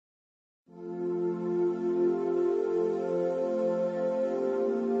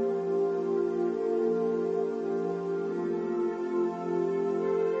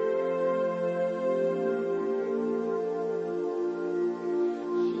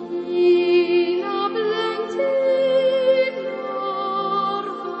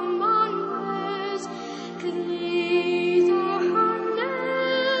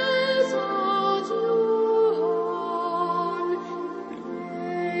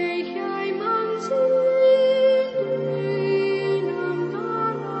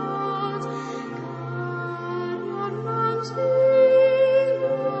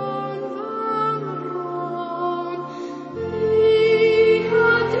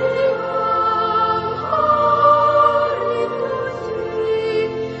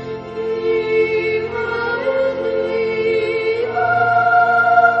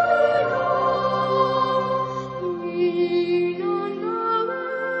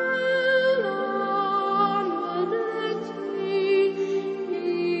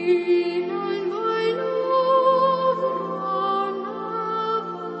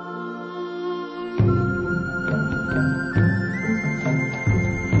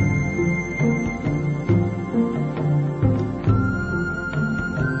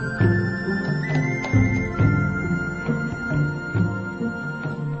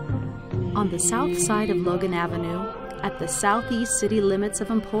south side of Logan Avenue, at the southeast city limits of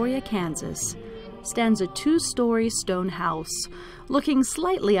Emporia, Kansas, stands a two-story stone house, looking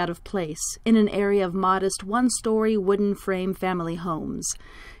slightly out of place in an area of modest one-story wooden frame family homes.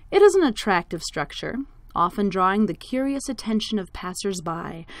 It is an attractive structure, often drawing the curious attention of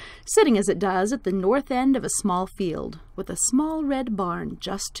passers-by, sitting as it does at the north end of a small field, with a small red barn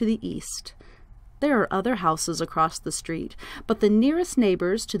just to the east. There are other houses across the street, but the nearest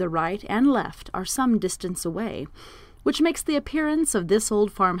neighbors to the right and left are some distance away, which makes the appearance of this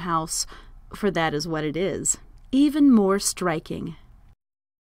old farmhouse, for that is what it is, even more striking.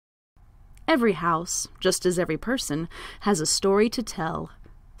 Every house, just as every person, has a story to tell.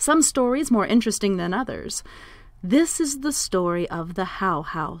 Some stories more interesting than others. This is the story of the Howe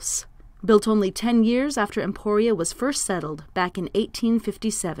House, built only 10 years after Emporia was first settled back in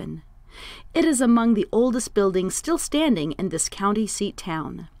 1857. It is among the oldest buildings still standing in this county seat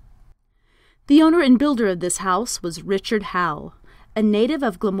town. The owner and builder of this house was Richard Howe, a native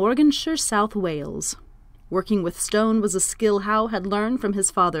of Glamorganshire, South Wales. Working with stone was a skill Howe had learned from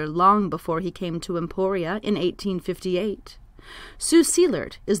his father long before he came to Emporia in 1858. Sue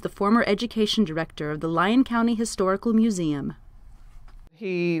Seelert is the former education director of the Lyon County Historical Museum.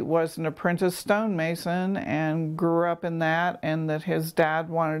 He was an apprentice stonemason and grew up in that, and that his dad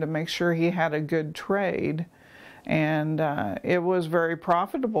wanted to make sure he had a good trade. And it was very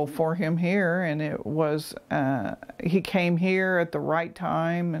profitable for him here, and it was, he came here at the right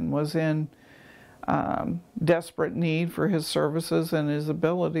time and was in desperate need for his services and his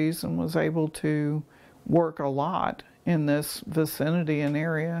abilities, and was able to work a lot in this vicinity and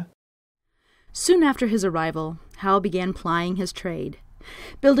area. Soon after his arrival, Howe began plying his trade,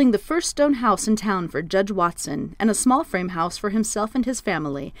 building the first stone house in town for Judge Watson and a small frame house for himself and his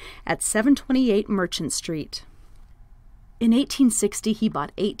family at 728 Merchant Street. In 1860, he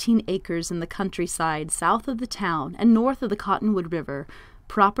bought 18 acres in the countryside south of the town and north of the Cottonwood River,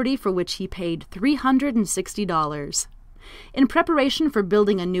 property for which he paid $360. In preparation for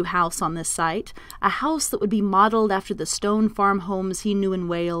building a new house on this site, a house that would be modeled after the stone farm homes he knew in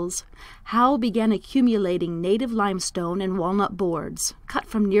Wales, Howe began accumulating native limestone and walnut boards, cut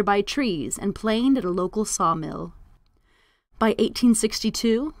from nearby trees and planed at a local sawmill. By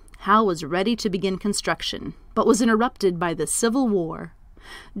 1862, Howe was ready to begin construction, but was interrupted by the Civil War.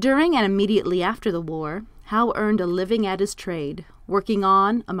 During and immediately after the war, Howe earned a living at his trade, working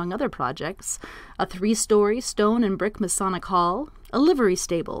on, among other projects, a 3-story stone and brick Masonic hall, a livery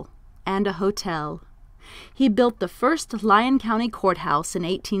stable, and a hotel. He built the first Lyon County courthouse in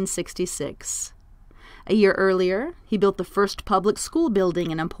 1866. A year earlier, he built the first public school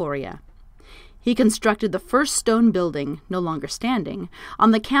building in Emporia. He constructed the first stone building, no longer standing,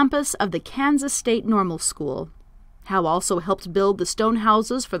 on the campus of the Kansas State Normal School. Howe also helped build the stone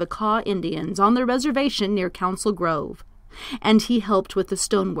houses for the Kaw Indians on their reservation near Council Grove, and he helped with the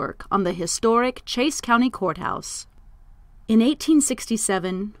stonework on the historic Chase County Courthouse. In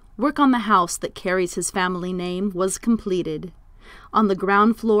 1867, work on the house that carries his family name was completed. On the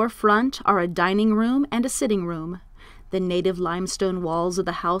ground floor front are a dining room and a sitting room. The native limestone walls of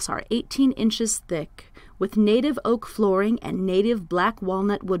the house are 18 inches thick, with native oak flooring and native black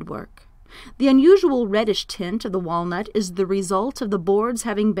walnut woodwork. The unusual reddish tint of the walnut is the result of the boards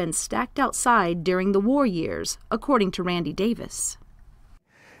having been stacked outside during the war years, according to Randy Davis.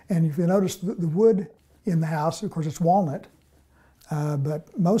 And if you notice the wood in the house, of course it's walnut, but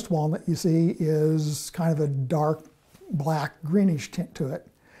most walnut you see is kind of a dark black greenish tint to it.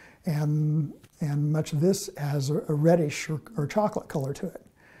 And much of this has a reddish or chocolate color to it.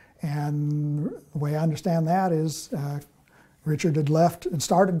 And the way I understand that is Richard had left and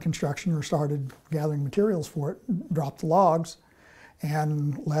started construction, or started gathering materials for it, dropped the logs,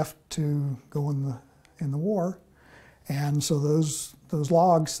 and left to go in the war. And so those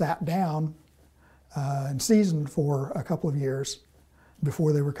logs sat down and seasoned for a couple of years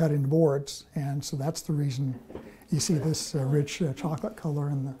before they were cut into boards. And so that's the reason you see this rich chocolate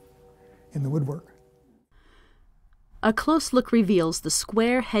color in the woodwork. A close look reveals the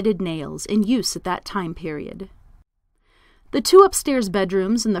square-headed nails in use at that time period. The 2 upstairs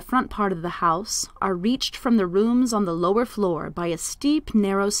bedrooms in the front part of the house are reached from the rooms on the lower floor by a steep,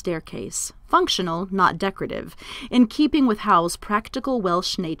 narrow staircase, functional, not decorative, in keeping with Howe's practical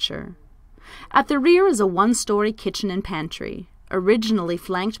Welsh nature. At the rear is a 1-story kitchen and pantry, originally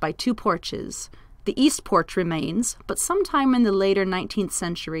flanked by 2 porches. The east porch remains, but sometime in the later 19th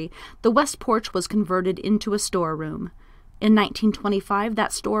century, the west porch was converted into a storeroom. In 1925,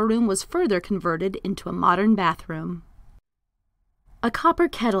 that storeroom was further converted into a modern bathroom. A copper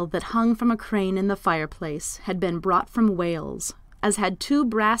kettle that hung from a crane in the fireplace had been brought from Wales. as had 2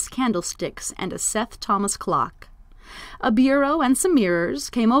 brass candlesticks and a Seth Thomas clock. A bureau and some mirrors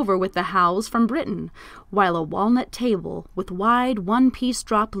came over with the Howes from Britain, while a walnut table with wide one-piece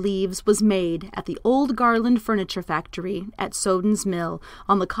drop leaves was made at the old Garland Furniture Factory at Soden's Mill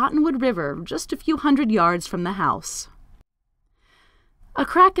on the Cottonwood River, just a few hundred yards from the house. A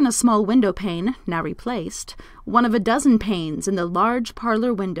crack in a small window pane, now replaced, one of a dozen panes in the large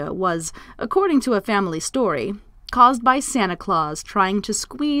parlor window, was, according to a family story, caused by Santa Claus trying to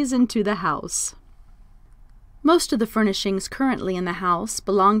squeeze into the house. Most of the furnishings currently in the house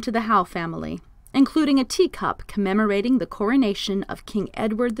belong to the Howe family, including a teacup commemorating the coronation of King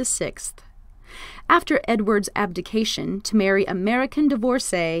Edward VI. After Edward's abdication to marry American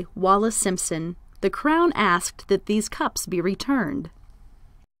divorcee Wallace Simpson, the Crown asked that these cups be returned.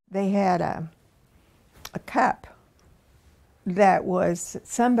 They had a cup that was,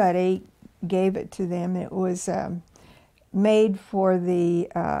 somebody gave it to them. It was made for the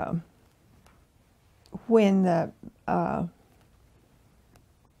when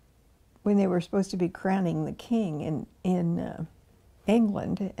they were supposed to be crowning the king in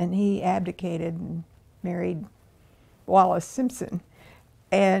England, and he abdicated and married Wallace Simpson,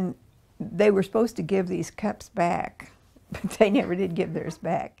 and they were supposed to give these cups back, but they never did give theirs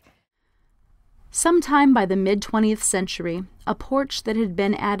back. Sometime by the mid-20th century, a porch that had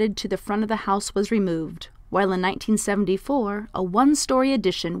been added to the front of the house was removed, while in 1974, a one-story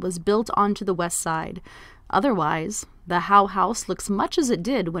addition was built onto the west side. Otherwise, the Howe House looks much as it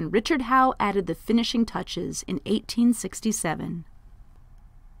did when Richard Howe added the finishing touches in 1867.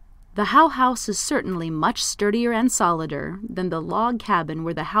 The Howe House is certainly much sturdier and solider than the log cabin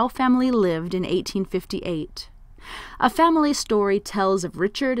where the Howe family lived in 1858. A family story tells of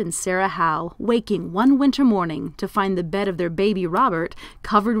Richard and Sarah Howe waking one winter morning to find the bed of their baby Robert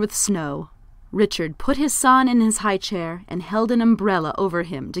covered with snow. Richard put his son in his high chair and held an umbrella over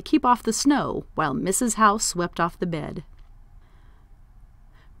him to keep off the snow while Mrs. Howe swept off the bed.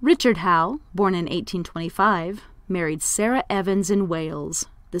 Richard Howe, born in 1825, married Sarah Evans in Wales,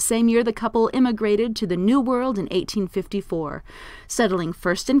 the same year the couple immigrated to the New World in 1854, settling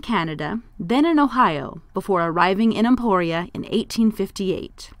first in Canada, then in Ohio, before arriving in Emporia in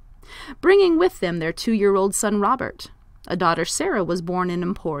 1858, bringing with them their 2-year-old son Robert. A daughter Sarah was born in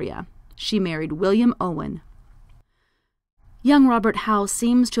Emporia. She married William Owen. Young Robert Howe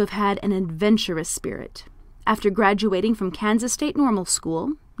seems to have had an adventurous spirit. After graduating from Kansas State Normal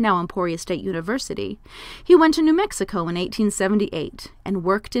School, now Emporia State University, he went to New Mexico in 1878 and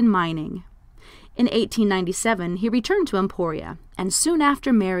worked in mining. In 1897, he returned to Emporia and soon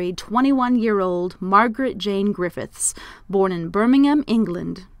after married 21-year-old Margaret Jane Griffiths, born in Birmingham,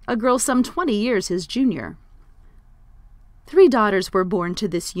 England, a girl some 20 years his junior. 3 daughters were born to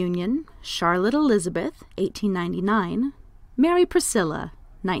this union: Charlotte Elizabeth, 1899, Mary Priscilla,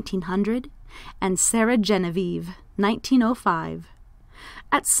 1900, and Sarah Genevieve, 1905.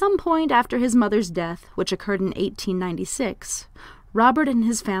 At some point after his mother's death, which occurred in 1896, Robert and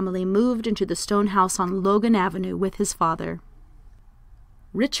his family moved into the stone house on Logan Avenue with his father.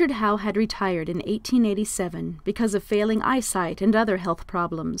 Richard Howe had retired in 1887 because of failing eyesight and other health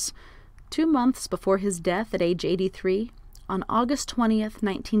problems. 2 months before his death at age 83, on August 20th,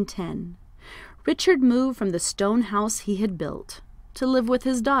 1910, Richard moved from the stone house he had built to live with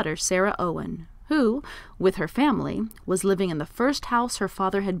his daughter, Sarah Owen, who, with her family, was living in the first house her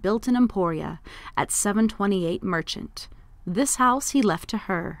father had built in Emporia at 728 Merchant. This house he left to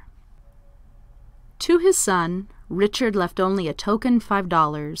her. To his son, Richard left only a token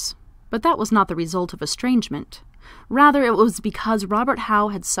 $5, but that was not the result of estrangement. Rather, it was because Robert Howe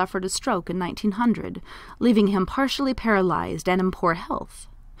had suffered a stroke in 1900, leaving him partially paralyzed and in poor health.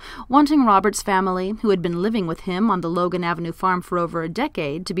 Wanting Robert's family, who had been living with him on the Logan Avenue farm for over a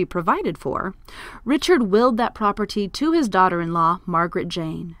decade, to be provided for, Richard willed that property to his daughter-in-law, Margaret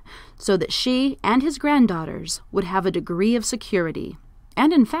Jane, so that she and his granddaughters would have a degree of security.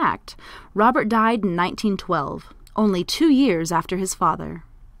 And in fact, Robert died in 1912, only 2 years after his father.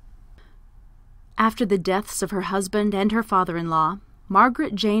 After the deaths of her husband and her father-in-law,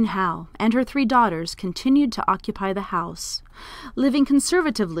 Margaret Jane Howe and her 3 daughters continued to occupy the house, living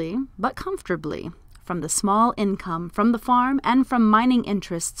conservatively but comfortably from the small income from the farm and from mining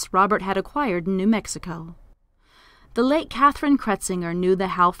interests Robert had acquired in New Mexico. The late Catherine Kretzinger knew the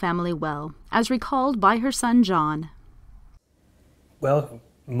Howe family well, as recalled by her son John. Well,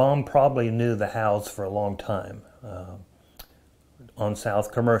 Mom probably knew the Howes for a long time. On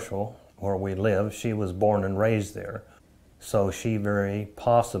South Commercial, where we live, she was born and raised there. So she very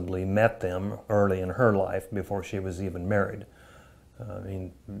possibly met them early in her life before she was even married.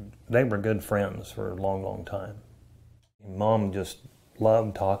 They were good friends for a long, long time. Mom just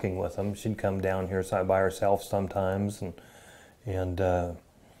loved talking with them. She'd come down here by herself sometimes, and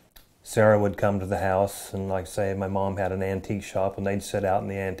Sarah would come to the house, and like I say, my mom had an antique shop, and they'd sit out in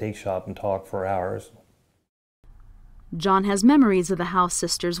the antique shop and talk for hours. John has memories of the Howe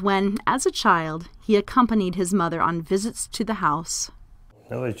sisters when, as a child, he accompanied his mother on visits to the house.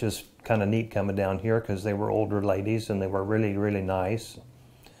 It was just kind of neat coming down here because they were older ladies and they were really, really nice.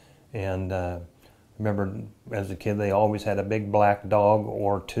 And remember, as a kid, they always had a big black dog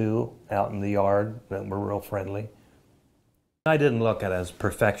or two out in the yard that were real friendly. I didn't look at it as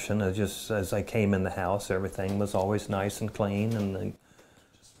perfection. As just as I came in the house, everything was always nice and clean. And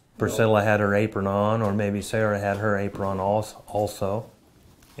Priscilla had her apron on, or maybe Sarah had her apron also.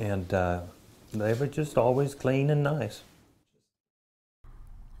 And they were just always clean and nice.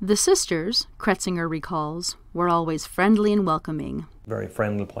 The sisters, Kretzinger recalls, were always friendly and welcoming. Very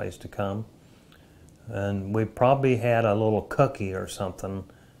friendly place to come. And we probably had a little cookie or something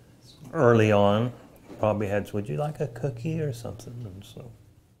early on. Probably had, would you like a cookie or something? And so.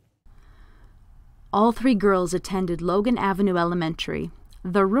 All three girls attended Logan Avenue Elementary,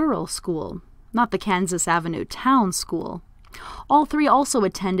 the rural school, not the Kansas Avenue town school. All three also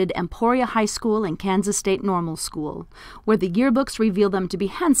attended Emporia High School and Kansas State Normal School, where the yearbooks reveal them to be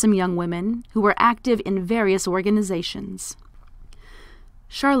handsome young women who were active in various organizations.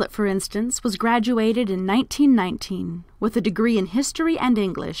 Charlotte, for instance, was graduated in 1919 with a degree in history and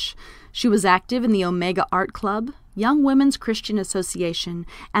English. She was active in the Omega Art Club, Young Women's Christian Association,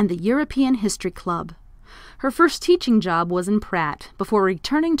 and the European History Club. Her first teaching job was in Pratt, before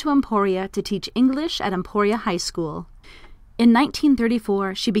returning to Emporia to teach English at Emporia High School. In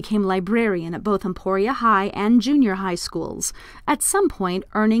 1934, she became librarian at both Emporia High and Junior High schools, at some point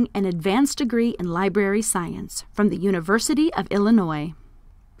earning an advanced degree in library science from the University of Illinois.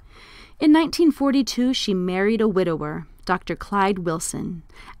 In 1942, she married a widower, Dr. Clyde Wilson,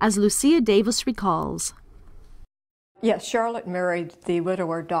 as Lucia Davis recalls. Yes, Charlotte married the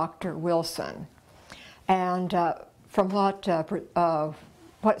widower, Dr. Wilson. And from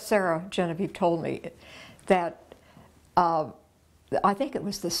what Sarah Genevieve told me, that I think it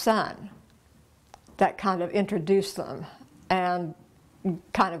was the son that kind of introduced them and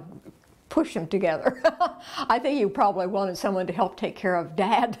kind of push them together. I think he probably wanted someone to help take care of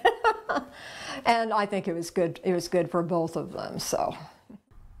Dad. And I think it was good. It was good for both of them. So,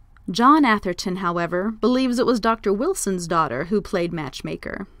 John Atherton, however, believes it was Dr. Wilson's daughter who played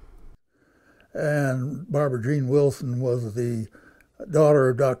matchmaker. And Barbara Jean Wilson was the daughter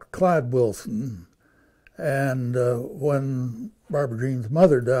of Dr. Clyde Wilson. And when Barbara Jean's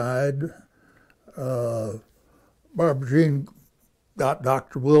mother died, Barbara Jean got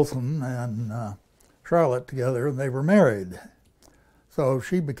Dr. Wilson and Charlotte together, and they were married. So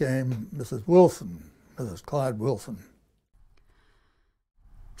she became Mrs. Wilson, Mrs. Clyde Wilson.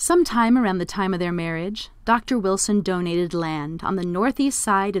 Sometime around the time of their marriage, Dr. Wilson donated land on the northeast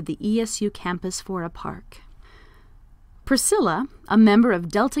side of the ESU campus for a park. Priscilla, a member of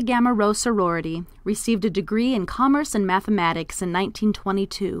Delta Gamma Rho sorority, received a degree in commerce and mathematics in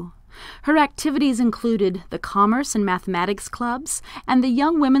 1922. Her activities included the Commerce and Mathematics Clubs and the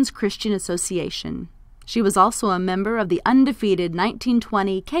Young Women's Christian Association. She was also a member of the undefeated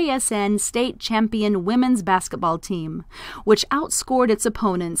 1920 KSN State Champion Women's Basketball Team, which outscored its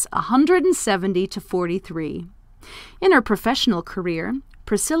opponents 170-43. In her professional career,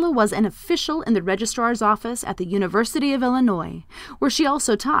 Priscilla was an official in the registrar's office at the University of Illinois, where she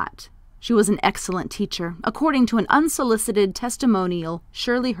also taught. She was an excellent teacher, according to an unsolicited testimonial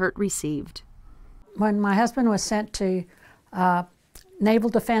Shirley Hurt received. When my husband was sent to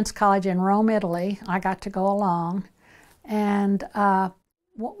Naval Defense College in Rome, Italy, I got to go along. And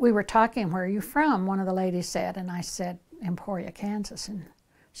we were talking, "Where are you from?" one of the ladies said, and I said, "Emporia, Kansas." And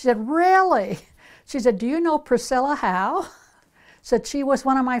she said, "Really?" She said, "Do you know Priscilla Howe?" Said she was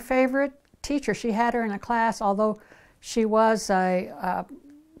one of my favorite teachers. She had her in a class, although she was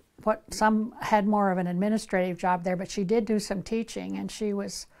what some had more of an administrative job there, but she did do some teaching, and she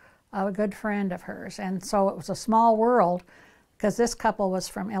was a good friend of hers. And so it was a small world, because this couple was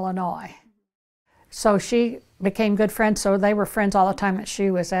from Illinois. So she became good friends, so they were friends all the time that she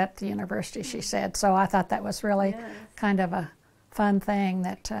was at the university, she said. So I thought that was really kind of a fun thing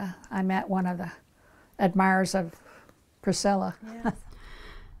that I met one of the admirers of Priscilla. Yes.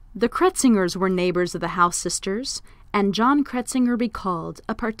 The Kretzingers were neighbors of the Howe sisters, and John Kretzinger recalled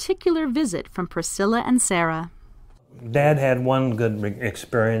a particular visit from Priscilla and Sarah. Dad had one good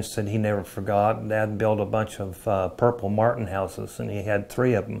experience that he never forgot. Dad built a bunch of purple Martin houses, and he had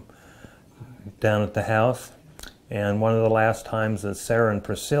 3 of them down at the house. And one of the last times that Sarah and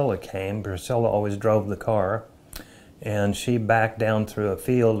Priscilla came, Priscilla always drove the car, and she backed down through a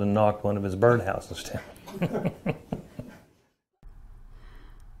field and knocked one of his birdhouses down.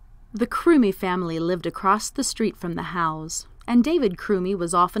 The Crumey family lived across the street from the Howes, and David Crumey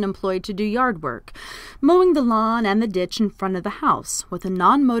was often employed to do yard work, mowing the lawn and the ditch in front of the house with a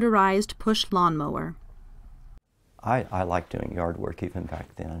non-motorized push lawnmower. I liked doing yard work even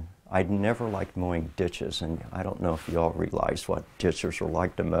back then. I'd never liked mowing ditches, and I don't know if you all realize what ditches are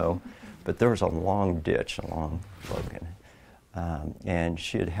like to mow, but there was a long ditch along Logan, and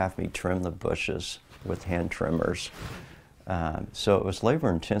she'd have me trim the bushes with hand trimmers. So it was labor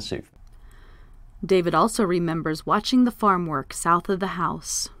intensive. David also remembers watching the farm work south of the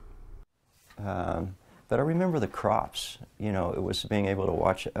house. But I remember the crops. You know, it was being able to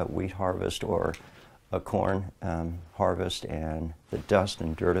watch a wheat harvest or a corn harvest, and the dust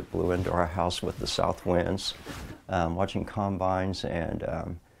and dirt it blew into our house with the south winds, watching combines,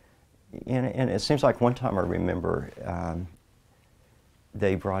 and it seems like one time I remember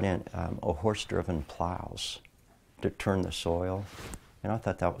they brought in horse-driven plows to turn the soil, and I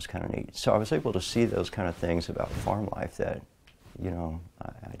thought that was kind of neat. So I was able to see those kind of things about farm life that, you know,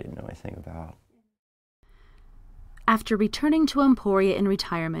 I didn't know anything about. After returning to Emporia in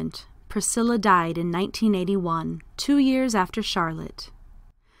retirement, Priscilla died in 1981, 2 years after Charlotte.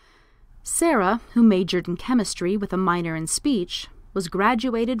 Sarah, who majored in chemistry with a minor in speech, was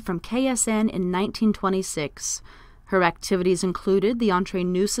graduated from KSN in 1926. Her activities included the Entre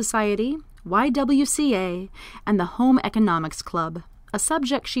Nous Society, YWCA, and the Home Economics Club, a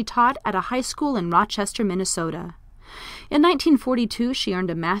subject she taught at a high school in Rochester, Minnesota. In 1942, she earned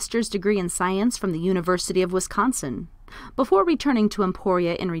a master's degree in science from the University of Wisconsin. Before returning to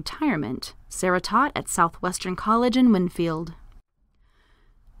Emporia in retirement, Sarah taught at Southwestern College in Winfield.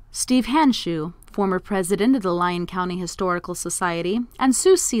 Steve Hanshoe, former president of the Lyon County Historical Society, and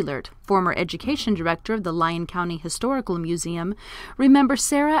Sue Seelert, former education director of the Lyon County Historical Museum, remember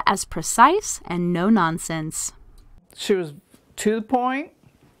Sarah as precise and no-nonsense. She was to the point.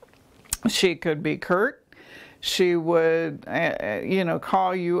 She could be curt. She would,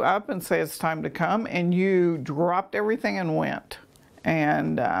 call you up and say it's time to come, and you dropped everything and went.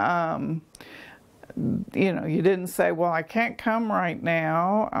 And, you didn't say, well, I can't come right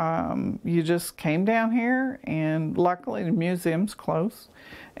now. You just came down here, and luckily the museum's close.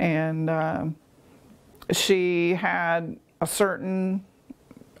 And she had a certain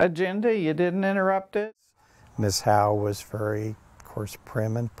agenda. You didn't interrupt it. Miss Howe was very, of course,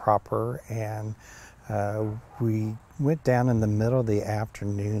 prim and proper, and we went down in the middle of the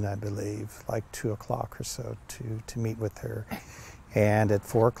afternoon, I believe, like 2 o'clock or so, to meet with her. And at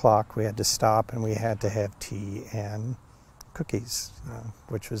 4 o'clock we had to stop, and we had to have tea and cookies,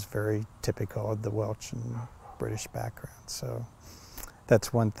 which was very typical of the Welsh and British background. So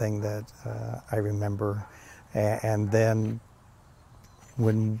that's one thing that I remember. And then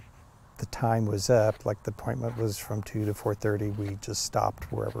when the time was up, like the appointment was from 2 to 4:30, we just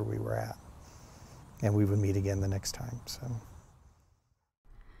stopped wherever we were at. And we would meet again the next time. So,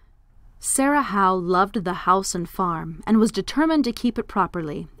 Sarah Howe loved the house and farm and was determined to keep it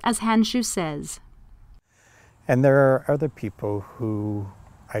properly, as Hanshoe says. And there are other people who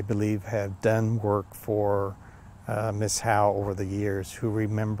I believe have done work for Miss Howe over the years who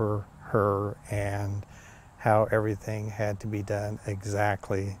remember her and how everything had to be done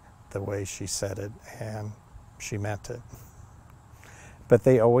exactly the way she said it, and she meant it. But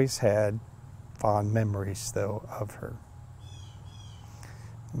they always had fond memories, though, of her.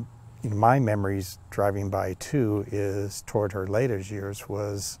 My memories driving by, too, is toward her later years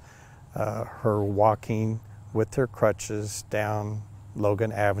was her walking with her crutches down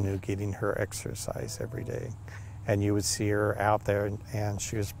Logan Avenue getting her exercise every day. And you would see her out there, and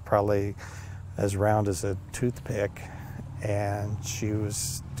she was probably as round as a toothpick, and she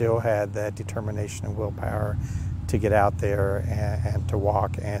still had that determination and willpower to get out there and to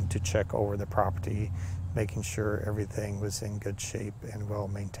walk and to check over the property, making sure everything was in good shape and well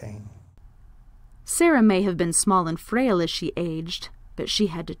maintained. Sarah may have been small and frail as she aged, but she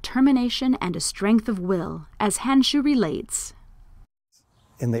had determination and a strength of will, as Hanshoe relates.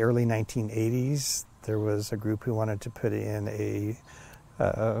 In the early 1980s, there was a group who wanted to put in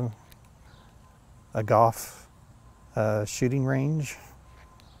a golf shooting range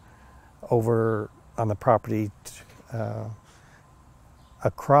over on the property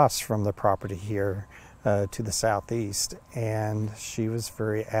across from the property here to the southeast, and she was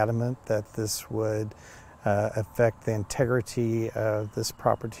very adamant that this would affect the integrity of this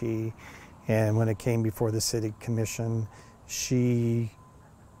property. And when it came before the city commission, she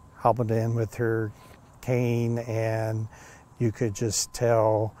hobbled in with her cane, and you could just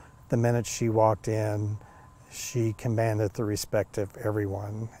tell the minute she walked in, she commanded the respect of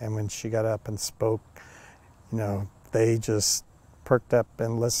everyone. And when she got up and spoke, they just perked up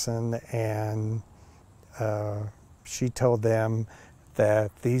and listened, and she told them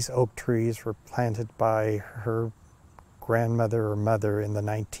that these oak trees were planted by her grandmother or mother in the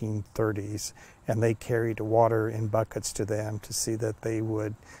 1930s, and they carried water in buckets to them to see that they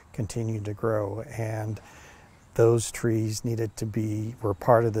would continue to grow. And those trees were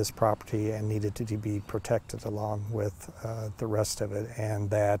part of this property and needed to be protected along with the rest of it, and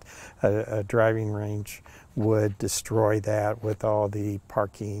that a driving range would destroy that with all the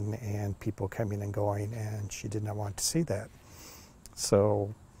parking and people coming and going, and she did not want to see that.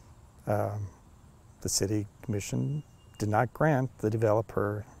 So the city commission did not grant the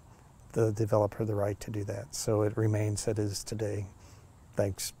developer the right to do that. So it remains as it is today,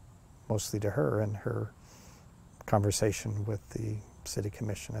 thanks mostly to her and her conversation with the city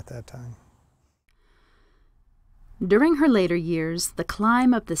commission at that time. During her later years, the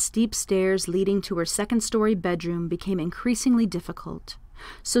climb up the steep stairs leading to her second-story bedroom became increasingly difficult.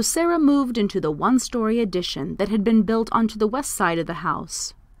 So Sarah moved into the one-story addition that had been built onto the west side of the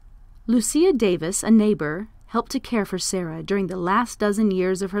house. Lucia Davis, a neighbor, helped to care for Sarah during the last dozen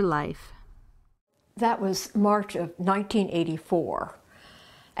years of her life. That was March of 1984,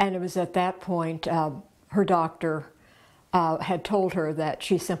 and it was at that point her doctor had told her that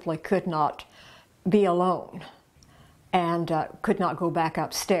she simply could not be alone and could not go back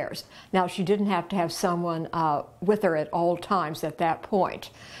upstairs. Now, she didn't have to have someone with her at all times at that point,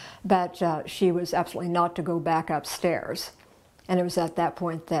 but she was absolutely not to go back upstairs. And it was at that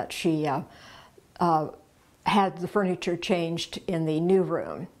point that she had the furniture changed in the new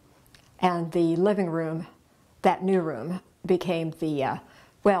room. And the living room, that new room, became the,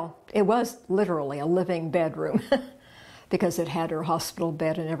 it was literally a living bedroom because it had her hospital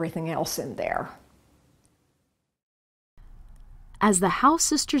bed and everything else in there. As the Howe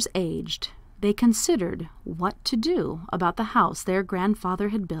sisters aged, they considered what to do about the house their grandfather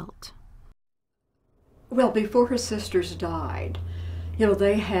had built. Well, before her sisters died,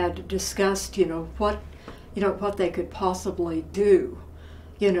 they had discussed, what they could possibly do,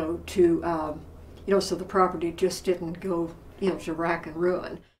 to, so the property just didn't go, to rack and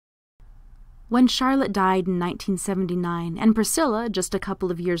ruin. When Charlotte died in 1979, and Priscilla just a couple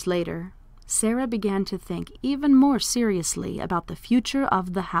of years later, Sarah began to think even more seriously about the future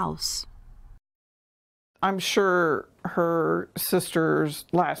of the house. I'm sure her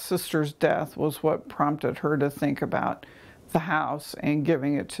last sister's death was what prompted her to think about the house and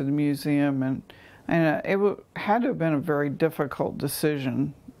giving it to the museum, and it had to have been a very difficult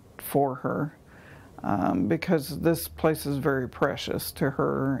decision for her because this place is very precious to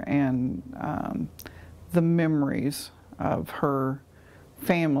her, and the memories of her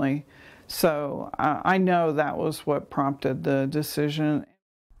family. So I know that was what prompted the decision.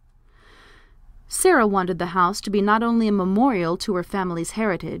 Sarah wanted the house to be not only a memorial to her family's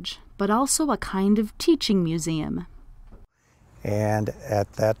heritage, but also a kind of teaching museum. And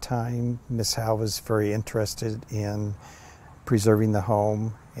at that time, Miss Howe was very interested in preserving the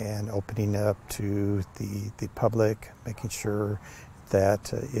home and opening it up to the public, making sure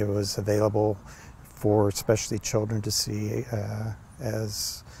that it was available for especially children to see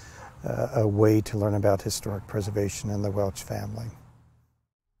as a way to learn about historic preservation in the Welsh family.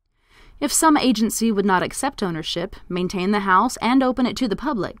 If some agency would not accept ownership, maintain the house, and open it to the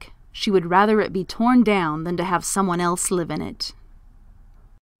public, she would rather it be torn down than to have someone else live in it.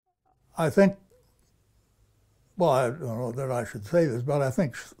 I think, I don't know that I should say this, but I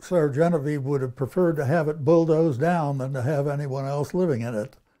think Sarah Genevieve would have preferred to have it bulldozed down than to have anyone else living in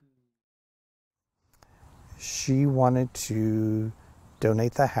it. She wanted to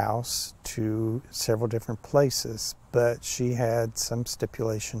donate the house to several different places, but she had some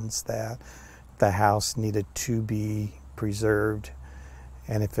stipulations that the house needed to be preserved,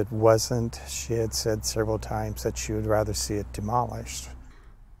 and if it wasn't, she had said several times that she would rather see it demolished.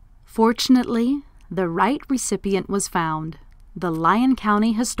 Fortunately, the right recipient was found, the Lyon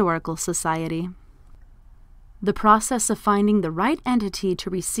County Historical Society. The process of finding the right entity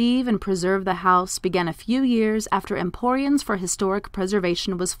to receive and preserve the house began a few years after Emporians for Historic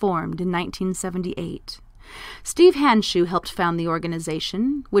Preservation was formed in 1978. Steve Hanshoe helped found the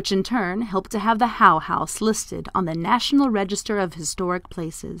organization, which in turn helped to have the Howe House listed on the National Register of Historic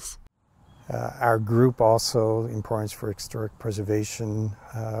Places. Our group also, Emporians for Historic Preservation,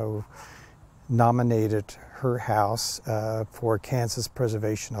 nominated her house for Kansas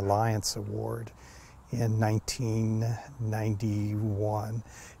Preservation Alliance Award in 1991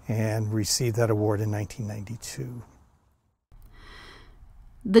 and received that award in 1992.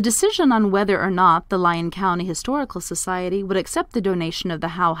 The decision on whether or not the Lyon County Historical Society would accept the donation of the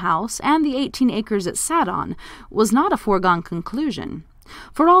Howe House and the 18 acres it sat on was not a foregone conclusion.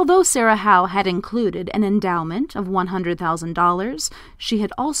 For although Sarah Howe had included an endowment of $100,000, she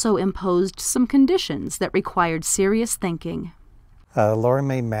had also imposed some conditions that required serious thinking. Laura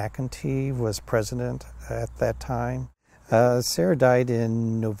Mae McEntee was president at that time. Sarah died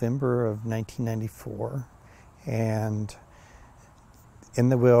in November of 1994, and in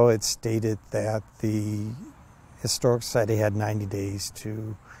the will it stated that the Historical Society had 90 days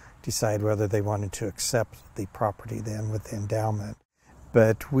to decide whether they wanted to accept the property then with the endowment.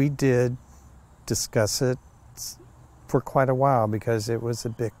 But we did discuss it for quite a while because it was a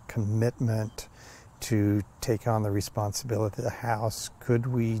big commitment to take on the responsibility of the house. Could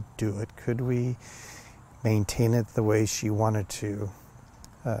we do it? Could we maintain it the way she wanted to?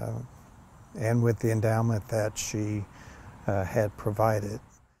 And with the endowment that she had provided.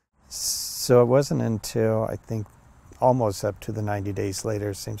 So it wasn't until, I think, almost up to the 90 days later,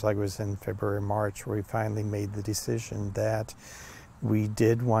 it seems like it was in February, March, where we finally made the decision that we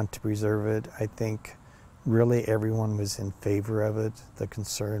did want to preserve it. I think really everyone was in favor of it. The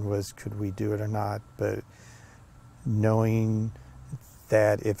concern was, could we do it or not? But knowing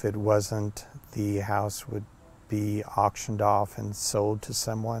that if it wasn't, the house would be auctioned off and sold to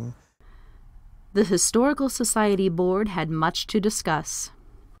someone. The Historical Society board had much to discuss.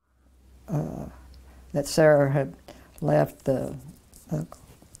 That Sarah had left the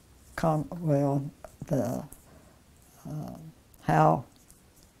Howe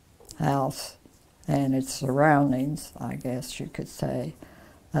House and its surroundings, I guess you could say,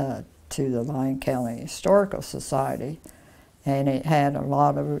 to the Lyon County Historical Society, and it had a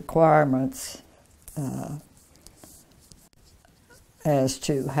lot of requirements as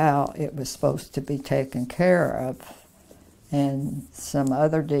to how it was supposed to be taken care of, and some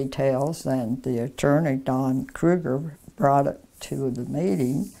other details, and the attorney, Don Kruger, brought it to the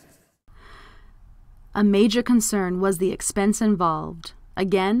meeting. A major concern was the expense involved.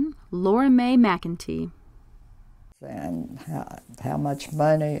 Again, Laura Mae McEntee. And how much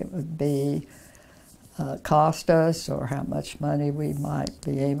money it would be cost us, or how much money we might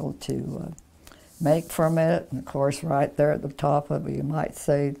be able to make from it. And of course, right there at the top of it, you might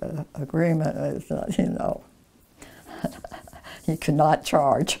say the agreement is, you cannot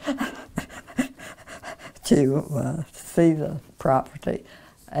charge to see the property.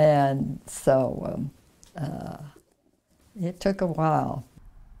 And so it took a while.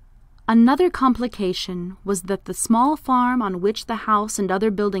 Another complication was that the small farm on which the house and other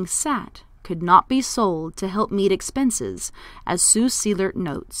buildings sat could not be sold to help meet expenses, as Sue Seelert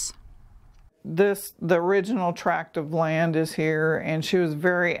notes. The original tract of land is here, and she was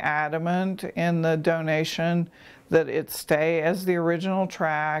very adamant in the donation that it stay as the original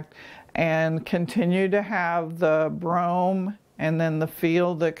tract and continue to have the brome and then the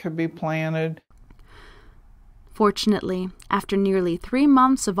field that could be planted. Fortunately, after nearly 3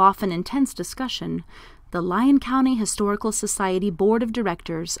 months of often intense discussion, the Lyon County Historical Society Board of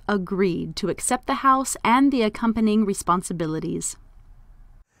Directors agreed to accept the house and the accompanying responsibilities.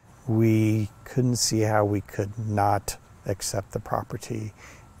 We couldn't see how we could not accept the property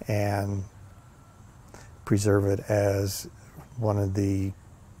and preserve it as one of the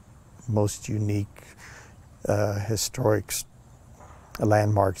most unique historic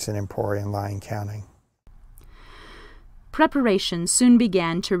landmarks in Emporia and Lyon County. Preparations soon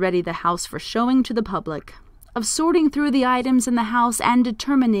began to ready the house for showing to the public. Of sorting through the items in the house and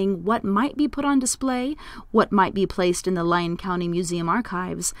determining what might be put on display, what might be placed in the Lyon County Museum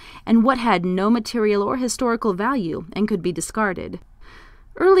archives, and what had no material or historical value and could be discarded.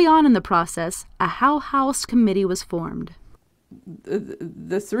 Early on in the process, a Howe House committee was formed.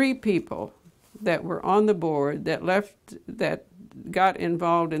 The 3 people that were on the board that got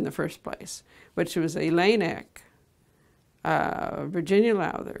involved in the first place, which was Elaine Eck, Virginia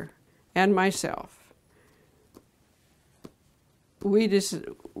Lowther, and myself. We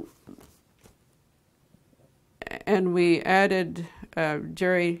added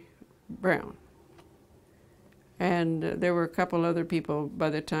Jerry Brown, and there were a couple other people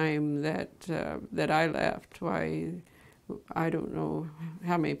by the time that I left. Why, I don't know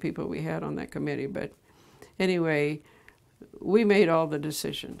how many people we had on that committee, but anyway, we made all the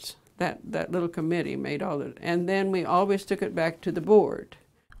decisions. That little committee made all the, and then we always took it back to the board.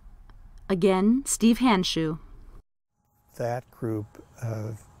 Again, Steve Hanshoe. That group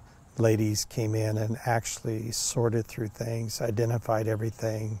of ladies came in and actually sorted through things, identified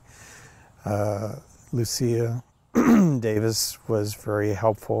everything. Lucia Davis was very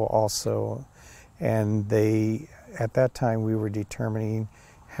helpful also, and at that time we were determining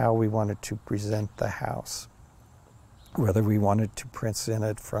how we wanted to present the house, whether we wanted to present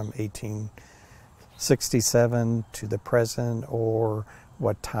it from 1867 to the present or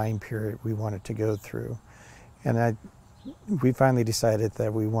what time period we wanted to go through. And we finally decided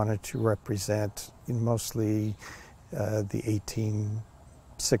that we wanted to represent mostly the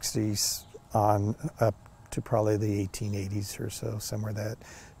 1860s on up to probably the 1880s or so, somewhere that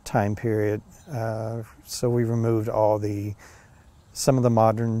time period. So we removed some of the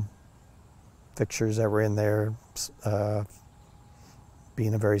modern fixtures that were in there.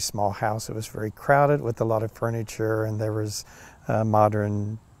 Being a very small house, it was very crowded with a lot of furniture, and there was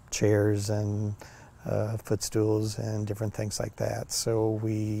modern chairs and footstools and different things like that. So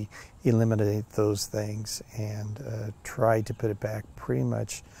we eliminated those things and tried to put it back pretty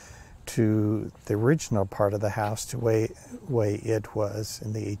much to the original part of the house, to way it was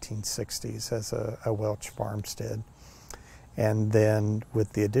in the 1860s as a Welsh farmstead. And then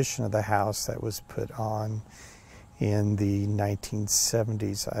with the addition of the house that was put on in the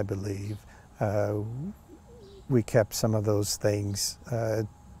 1970s, I believe, we kept some of those things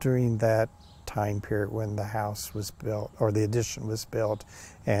during that time period when the house was built, or the addition was built,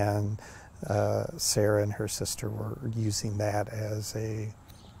 and Sarah and her sister were using that as a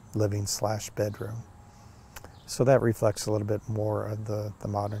living/bedroom. So that reflects a little bit more of the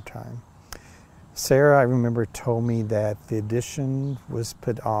modern time. Sarah, I remember, told me that the addition was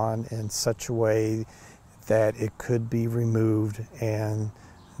put on in such a way that it could be removed and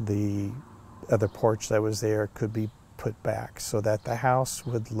the other porch that was there could be put back so that the house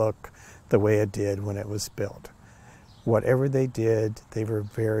would look the way it did when it was built. Whatever they did, they were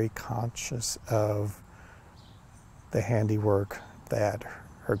very conscious of the handiwork that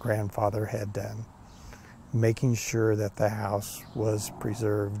her grandfather had done, making sure that the house was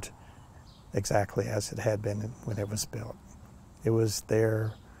preserved exactly as it had been when it was built. It was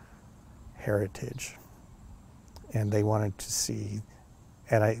their heritage, and they wanted to see,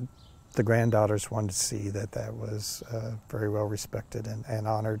 and the granddaughters wanted to see that that was very well respected and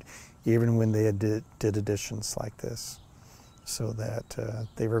honored, even when they did additions like this, so that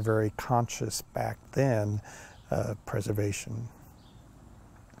they were very conscious back then of preservation.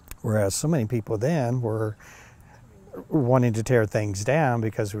 Whereas so many people then were wanting to tear things down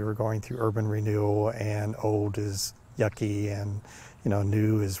because we were going through urban renewal, and old is yucky and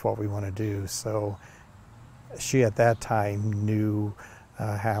new is what we want to do. So she at that time knew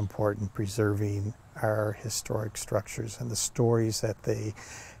how important preserving our historic structures and the stories that they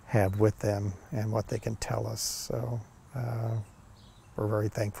have with them and what they can tell us. So we're very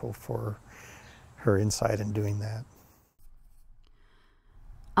thankful for her insight in doing that.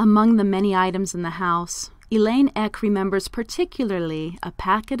 Among the many items in the house, Elaine Eck remembers particularly a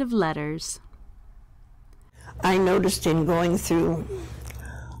packet of letters. I noticed in going through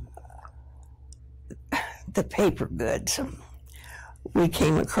the paper goods, we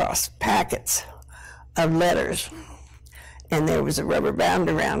came across packets of letters, and there was a rubber band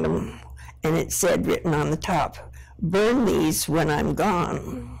around them, and it said, written on the top, "Burn these when I'm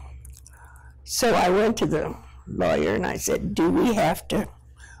gone." So I went to the lawyer and I said, "Do we have to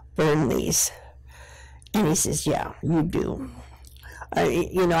burn these?" And he says, "Yeah, you do."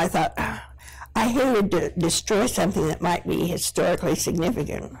 I thought, I hated to destroy something that might be historically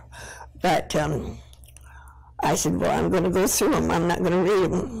significant, but I said, well, I'm going to go through them. I'm not going to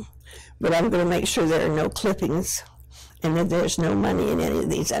read them, but I'm going to make sure there are no clippings and that there's no money in any of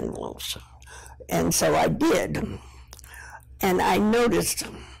these envelopes. And so I did. And I noticed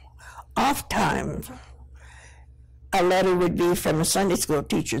oftentimes a letter would be from a Sunday school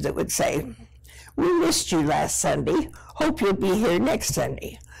teacher that would say, "We missed you last Sunday. Hope you'll be here next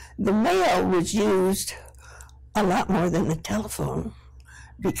Sunday." The mail was used a lot more than the telephone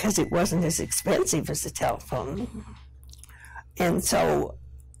because it wasn't as expensive as the telephone. And so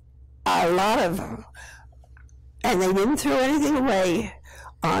and they didn't throw anything away.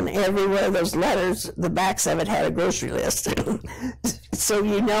 On every one of those letters, the backs of it had a grocery list. So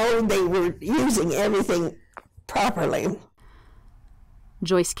they were using everything properly.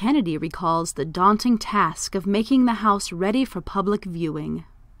 Joyce Kennedy recalls the daunting task of making the house ready for public viewing.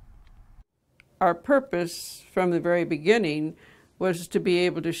 Our purpose from the very beginning was to be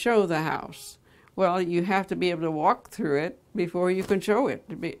able to show the house. Well, you have to be able to walk through it before you can show it,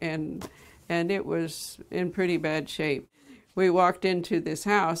 and it was in pretty bad shape. We walked into this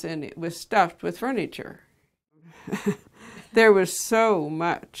house and it was stuffed with furniture. There was so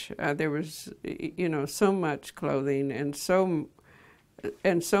much. There was, so much clothing and so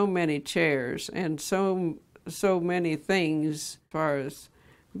many chairs and so many things as far as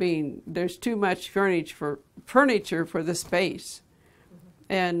being, there's too much furniture for the space.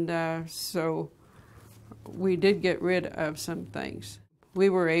 And so we did get rid of some things. We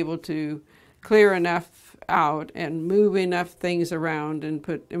were able to clear enough out and move enough things around and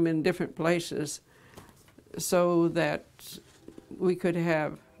put them in different places so that we could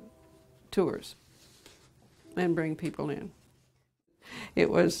have tours and bring people in. It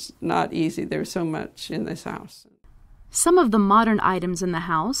was not easy. There's so much in this house. Some of the modern items in the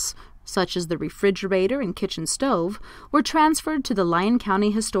house, such as the refrigerator and kitchen stove, were transferred to the Lyon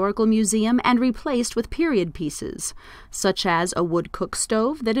County Historical Museum and replaced with period pieces, such as a wood cook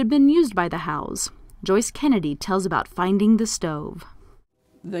stove that had been used by the Howes. Joyce Kennedy tells about finding the stove.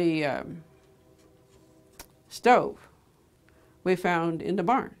 The stove we found in the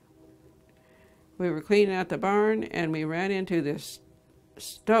barn. We were cleaning out the barn and we ran into this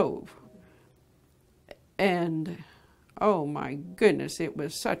stove. And oh my goodness, it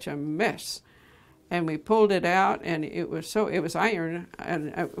was such a mess. And we pulled it out and it was iron,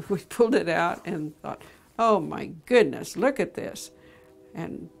 and we pulled it out and thought, oh my goodness, look at this.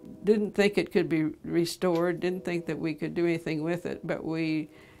 And didn't think it could be restored, didn't think that we could do anything with it, but we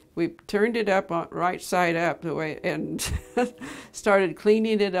turned it up on right side up the way and started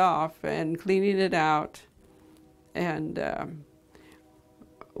cleaning it off and cleaning it out. And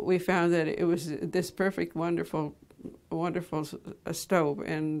we found that it was this perfect, wonderful stove,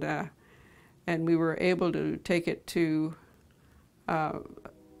 and we were able to take it to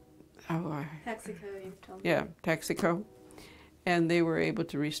Texaco, and they were able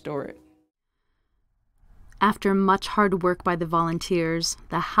to restore it. After much hard work by the volunteers,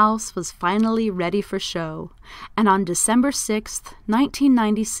 the house was finally ready for show, and on December 6,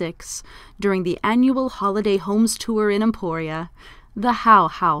 1996, during the annual Holiday Homes Tour in Emporia, the Howe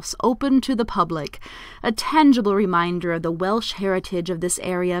House opened to the public, a tangible reminder of the Welsh heritage of this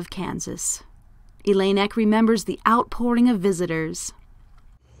area of Kansas. Elaine Eck remembers the outpouring of visitors.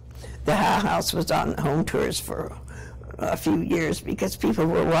 The Howe House was on home tours for a few years because people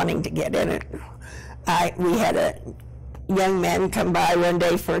were wanting to get in it. We had a young man come by one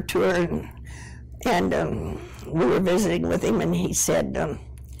day for a tour, and we were visiting with him, and he said,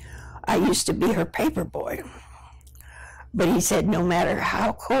 I used to be her paper boy. But he said no matter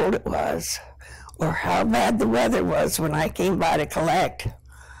how cold it was or how bad the weather was when I came by to collect,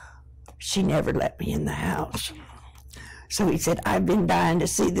 she never let me in the house. So he said, I've been dying to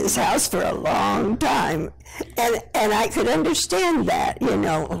see this house for a long time. And I could understand that, you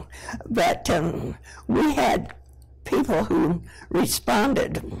know. But we had people who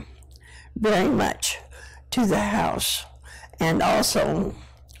responded very much to the house. And also,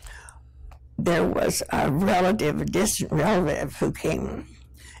 there was a distant relative who came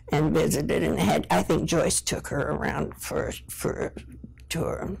and visited and had, I think Joyce took her around for a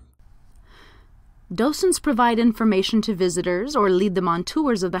tour. Docents provide information to visitors or lead them on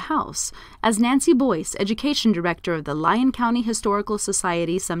tours of the house, as Nancy Boyce, Education Director of the Lyon County Historical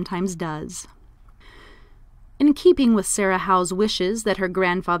Society, sometimes does. In keeping with Sarah Howe's wishes that her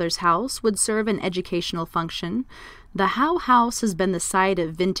grandfather's house would serve an educational function, the Howe House has been the site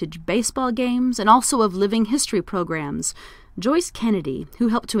of vintage baseball games and also of living history programs. Joyce Kennedy, who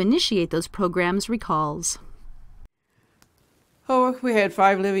helped to initiate those programs, recalls. Oh, we had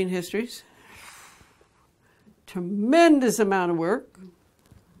 5 living histories. Tremendous amount of work.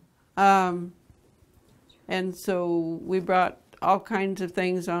 And so we brought all kinds of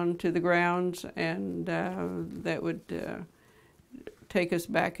things onto the grounds, and that would take us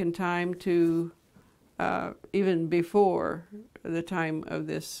back in time to even before the time of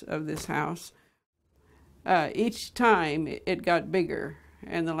this house. Each time it got bigger,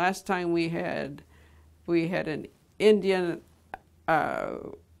 and the last time we had an Indian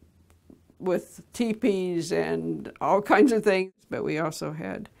with teepees and all kinds of things, but we also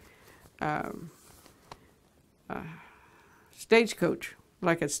had stagecoach,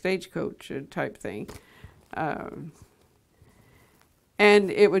 like a stagecoach type thing.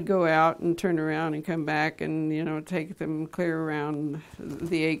 And it would go out and turn around and come back and, you know, take them clear around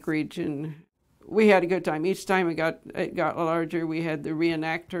the acreage, and we had a good time. Each time it got larger. We had the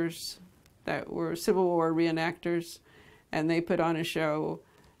reenactors that were Civil War reenactors, and they put on a show,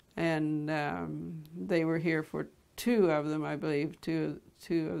 and they were here for 2 of them, I believe, two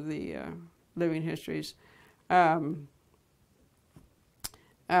of the living histories.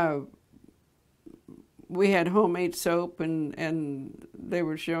 We had homemade soap, and they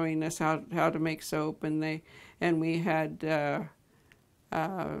were showing us how to make soap, and we had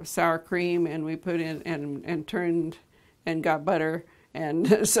sour cream, and we put in and turned and got butter,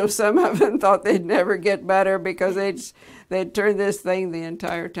 and so some of them thought they'd never get butter because they'd turned this thing the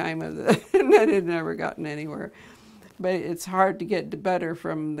entire time and it had never gotten anywhere. But it's hard to get the butter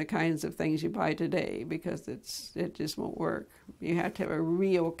from the kinds of things you buy today because it just won't work. You have to have a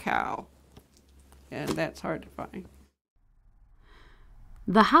real cow, and that's hard to find.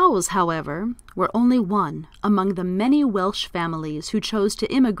 The Howes, however, were only one among the many Welsh families who chose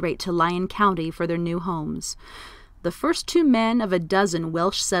to immigrate to Lyon County for their new homes. The first 2 men of a dozen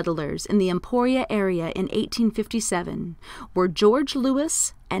Welsh settlers in the Emporia area in 1857 were George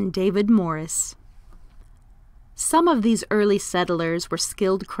Lewis and David Morris. Some of these early settlers were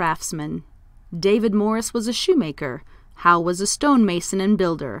skilled craftsmen. David Morris was a shoemaker, Howe was a stonemason and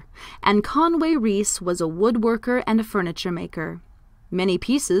builder, and Conway Reese was a woodworker and a furniture maker. Many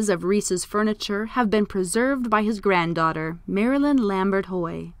pieces of Reese's furniture have been preserved by his granddaughter, Marilyn Lambert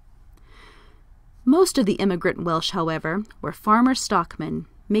Hoy. Most of the immigrant Welsh, however, were farmer stockmen,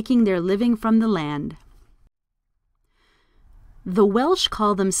 making their living from the land. The Welsh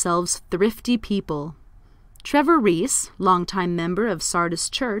call themselves thrifty people. Trevor Reese, longtime member of Sardis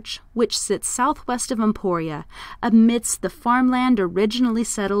Church, which sits southwest of Emporia, amidst the farmland originally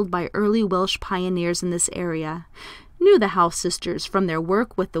settled by early Welsh pioneers in this area, knew the Howe sisters from their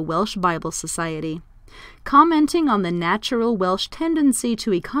work with the Welsh Bible Society. Commenting on the natural Welsh tendency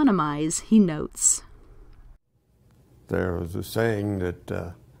to economize, he notes, "There was a saying that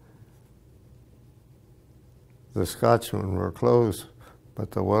the Scotchmen were close,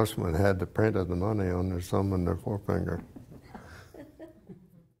 but the Welshmen had the print of the money on their thumb and their forefinger."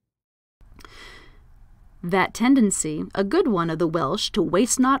 That tendency, a good one of the Welsh to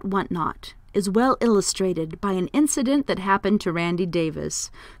waste not, want not, is well illustrated by an incident that happened to Randy Davis,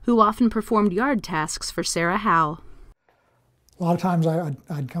 who often performed yard tasks for Sarah Howe. A lot of times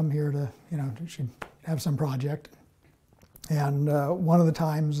I'd come here to, she'd have some project. And one of the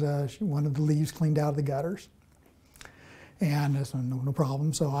times she wanted the leaves cleaned out of the gutters. And I said, no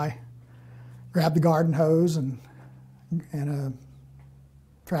problem. So I grabbed the garden hose and a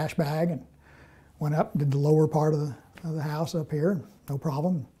trash bag and went up and did the lower part of the house up here. No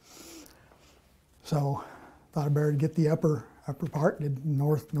problem. So thought I'd better get the upper part, did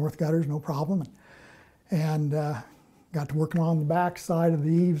north gutters, no problem. And got to working on the back side of the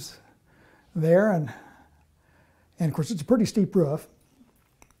eaves there. And of course, it's a pretty steep roof.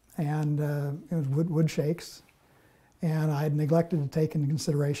 And it was wood shakes. And I had neglected to take into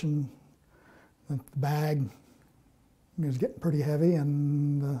consideration that the bag was getting pretty heavy,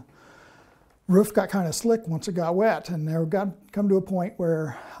 and the roof got kind of slick once it got wet, and there come to a point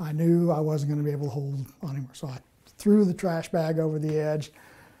where I knew I wasn't going to be able to hold on anymore. So I threw the trash bag over the edge,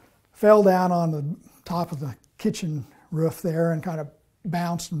 fell down on the top of the kitchen roof there, and kind of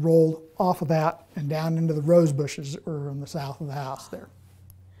bounced and rolled off of that and down into the rose bushes that were on the south of the house there.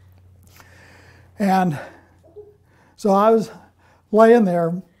 And so I was laying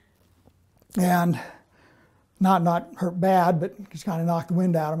there, and not hurt bad, but just kind of knocked the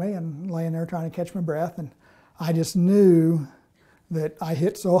wind out of me, and laying there trying to catch my breath. And I just knew that I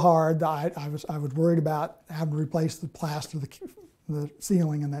hit so hard that I was worried about having to replace the plaster, the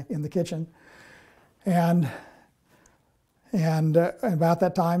ceiling in the kitchen. And about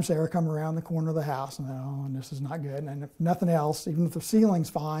that time, Sarah come around the corner of the house, and this is not good. And if nothing else, even if the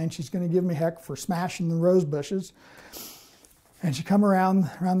ceiling's fine, she's going to give me heck for smashing the rose bushes. And she come around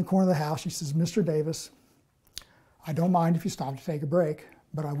the corner of the house. She says, "Mr. Davis, I don't mind if you stop to take a break,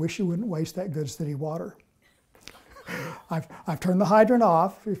 but I wish you wouldn't waste that good city water. I've turned the hydrant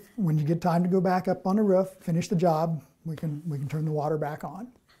off. When you get time to go back up on the roof, finish the job, we can turn the water back on."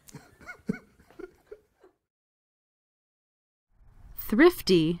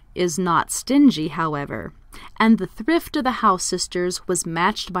 Thrifty is not stingy, however, and the thrift of the Howe sisters was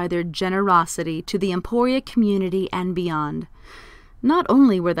matched by their generosity to the Emporia community and beyond. Not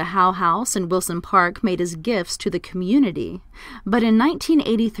only were the Howe House and Wilson Park made as gifts to the community, but in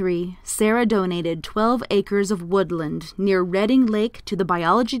 1983, Sarah donated 12 acres of woodland near Redding Lake to the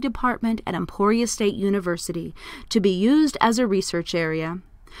biology department at Emporia State University to be used as a research area.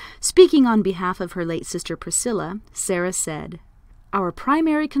 Speaking on behalf of her late sister Priscilla, Sarah said, "Our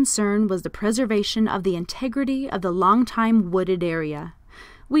primary concern was the preservation of the integrity of the long-time wooded area.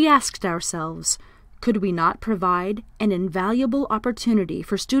 We asked ourselves, could we not provide an invaluable opportunity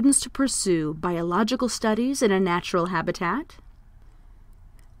for students to pursue biological studies in a natural habitat?"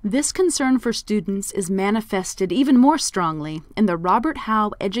 This concern for students is manifested even more strongly in the Robert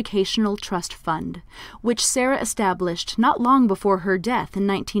Howe Educational Trust Fund, which Sarah established not long before her death in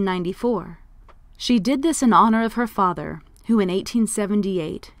 1994. She did this in honor of her father, who in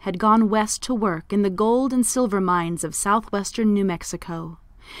 1878 had gone west to work in the gold and silver mines of southwestern New Mexico.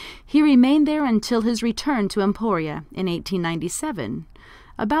 He remained there until his return to Emporia in 1897,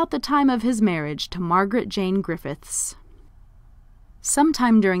 about the time of his marriage to Margaret Jane Griffiths.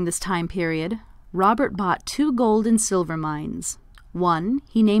 Sometime during this time period, Robert bought 2 gold and silver mines. One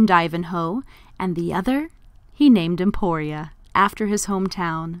he named Ivanhoe, and the other he named Emporia, after his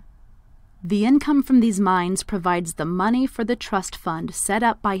hometown. The income from these mines provides the money for the trust fund set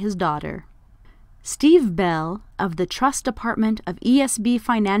up by his daughter. Steve Bell, of the Trust Department of ESB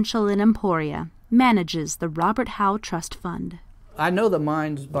Financial in Emporia, manages the Robert Howe Trust Fund. I know the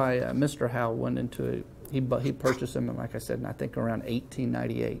mines by Mr. Howe went into it. He purchased them, like I said, I think around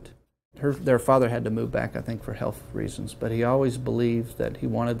 1898. Their father had to move back, I think, for health reasons, but he always believed that he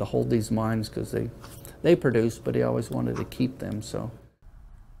wanted to hold these mines because they produced, but he always wanted to keep them. So,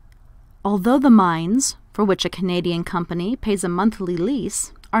 although the mines, for which a Canadian company pays a monthly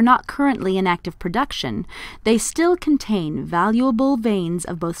lease, are not currently in active production, they still contain valuable veins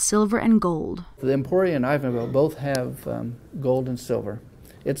of both silver and gold. The Emporia and Ivanhoe both have gold and silver.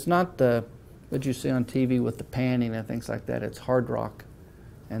 It's not what you see on TV with the panning and things like that. It's hard rock.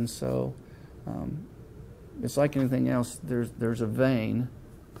 And so it's like anything else. There's a vein,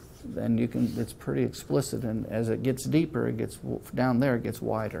 and it's pretty explicit. And as it gets deeper, it gets down there, it gets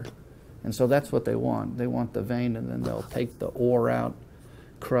wider. And so that's what they want. They want the vein, and then they'll take the ore out,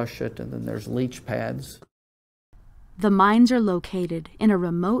 crush it, and then there's leach pads. The mines are located in a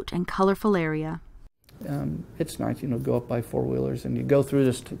remote and colorful area. It's nice, go up by four-wheelers, and you go through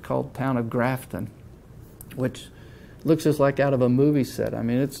this called town of Grafton, which looks just like out of a movie set. I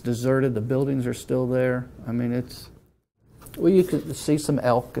mean, it's deserted. The buildings are still there. I mean, you can see some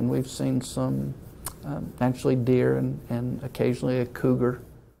elk, and we've seen some naturally deer and occasionally a cougar.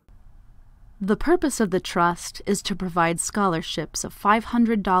 The purpose of the trust is to provide scholarships of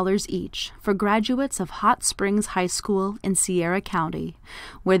 $500 each for graduates of Hot Springs High School in Sierra County,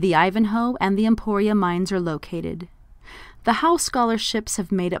 where the Ivanhoe and the Emporia mines are located. The Howe scholarships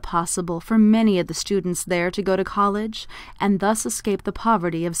have made it possible for many of the students there to go to college and thus escape the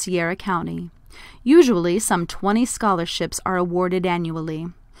poverty of Sierra County. Usually, some 20 scholarships are awarded annually.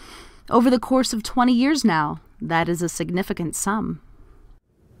 Over the course of 20 years now, that is a significant sum.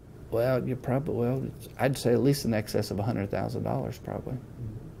 Well, I'd say at least in excess of $100,000 probably.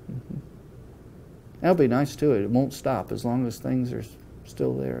 Mm-hmm. That'll be nice too. It won't stop as long as things are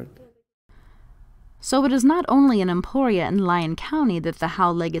still there. So it is not only in Emporia and Lyon County that the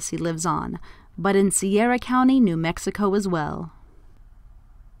Howe legacy lives on, but in Sierra County, New Mexico as well.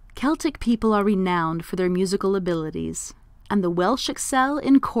 Celtic people are renowned for their musical abilities, and the Welsh excel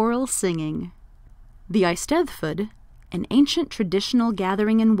in choral singing. The Eisteddfod, an ancient traditional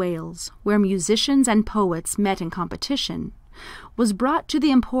gathering in Wales where musicians and poets met in competition, was brought to the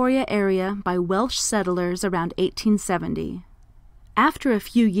Emporia area by Welsh settlers around 1870. After a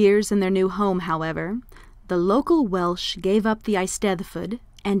few years in their new home, however, the local Welsh gave up the Eisteddfod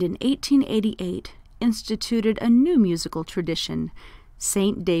and in 1888 instituted a new musical tradition,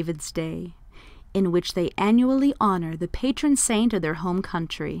 St. David's Day, in which they annually honor the patron saint of their home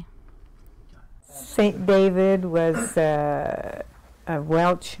country. St. David was a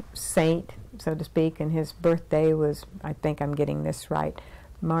Welsh saint, so to speak, and his birthday was, I think I'm getting this right,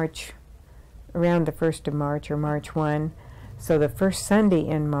 around the 1st of March or March 1. So the first Sunday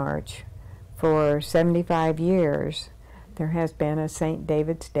in March for 75 years, there has been a St.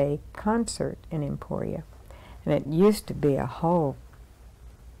 David's Day concert in Emporia. And it used to be a whole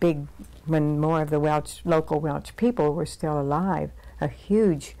big, when more of the local Welsh people were still alive, a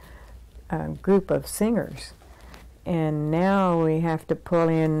huge group of singers. And now we have to pull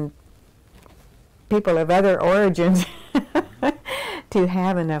in people of other origins to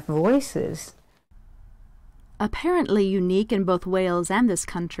have enough voices. Apparently unique in both Wales and this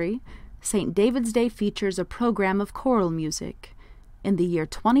country, St. David's Day features a program of choral music. In the year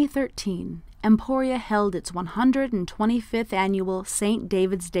 2013, Emporia held its 125th annual St.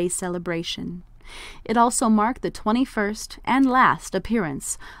 David's Day celebration. It also marked the 21st and last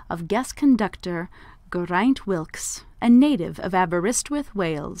appearance of guest conductor Geraint Wilkes, a native of Aberystwyth,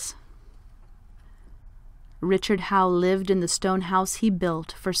 Wales. Richard Howe lived in the stone house he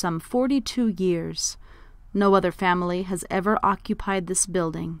built for some 42 years. No other family has ever occupied this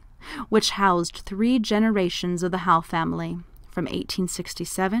building, which housed 3 generations of the Howe family from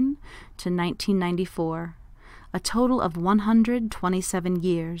 1867 to 1994, a total of 127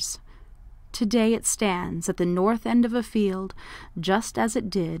 years. Today it stands at the north end of a field, just as it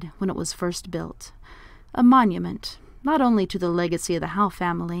did when it was first built, a monument not only to the legacy of the Howe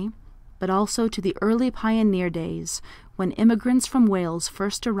family, but also to the early pioneer days when immigrants from Wales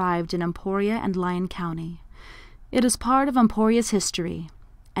first arrived in Emporia and Lyon County. It is part of Emporia's history,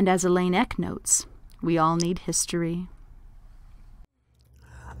 and as Elaine Eck notes, we all need history.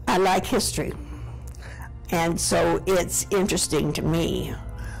 like history, and so it's interesting to me.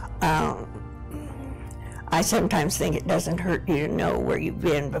 I sometimes think it doesn't hurt you to know where you've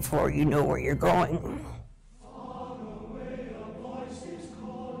been before you know where you're going.